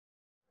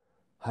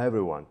Hi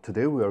everyone,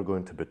 today we are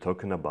going to be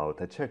talking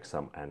about a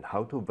checksum and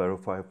how to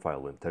verify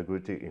file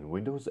integrity in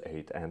Windows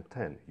 8 and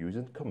 10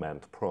 using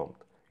command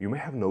prompt. You may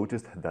have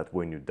noticed that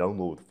when you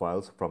download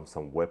files from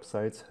some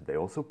websites, they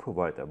also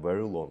provide a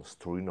very long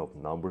string of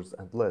numbers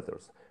and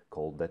letters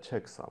called the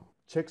checksum.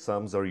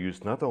 Checksums are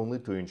used not only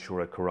to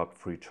ensure a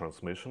corrupt-free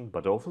transmission,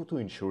 but also to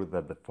ensure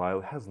that the file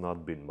has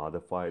not been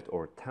modified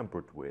or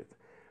tampered with,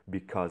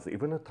 because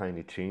even a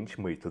tiny change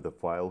made to the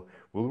file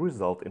will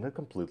result in a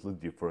completely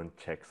different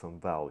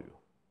checksum value.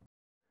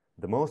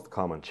 The most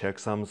common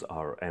checksums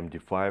are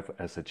MD5,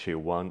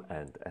 SHA1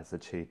 and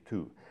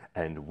SHA2,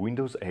 and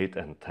Windows 8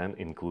 and 10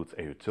 includes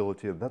a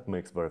utility that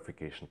makes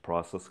verification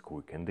process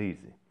quick and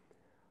easy.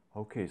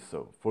 Okay,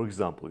 so for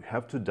example, you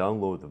have to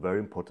download a very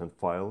important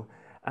file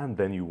and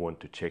then you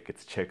want to check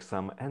its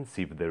checksum and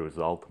see if the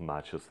result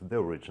matches the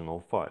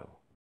original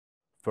file.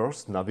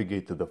 First,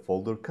 navigate to the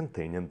folder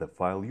containing the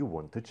file you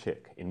want to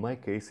check. In my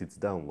case, it's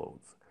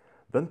downloads.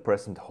 Then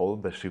press and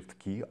hold the Shift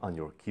key on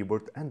your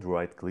keyboard and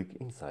right-click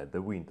inside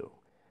the window.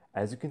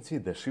 As you can see,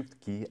 the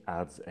Shift key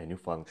adds a new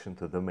function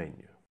to the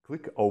menu.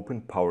 Click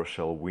Open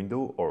PowerShell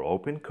window or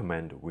Open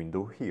Command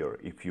window here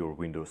if you're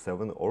Windows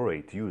 7 or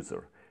 8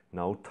 user.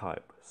 Now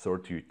type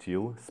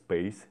Certutil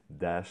space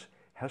dash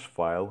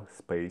hashfile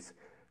space,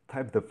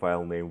 type the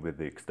file name with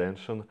the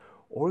extension,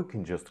 or you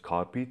can just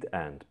copy it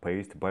and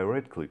paste by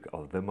right-click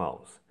of the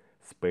mouse,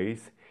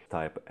 space,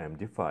 type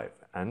MD5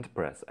 and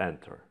press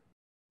Enter.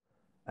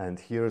 And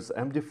here's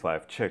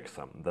MD5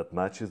 checksum that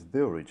matches the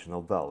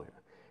original value.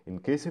 In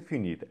case if you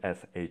need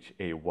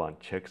SHA1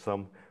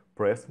 checksum,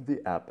 press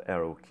the up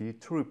arrow key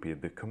to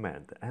repeat the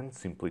command and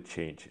simply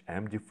change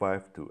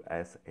MD5 to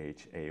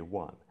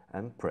SHA1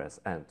 and press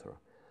Enter.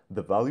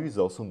 The value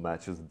also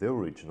matches the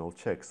original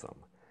checksum.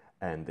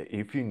 And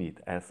if you need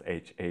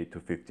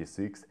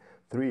SHA256,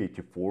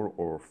 384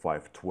 or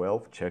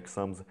 512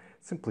 checksums,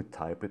 simply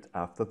type it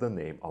after the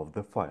name of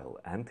the file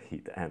and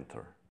hit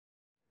Enter.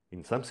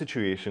 In some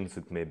situations,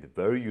 it may be a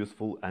very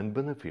useful and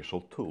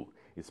beneficial tool,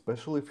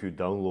 especially if you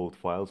download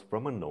files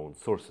from unknown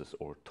sources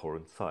or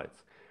torrent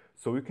sites,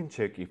 so you can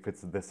check if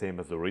it's the same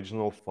as the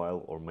original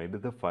file or maybe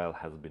the file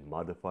has been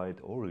modified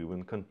or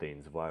even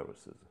contains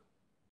viruses.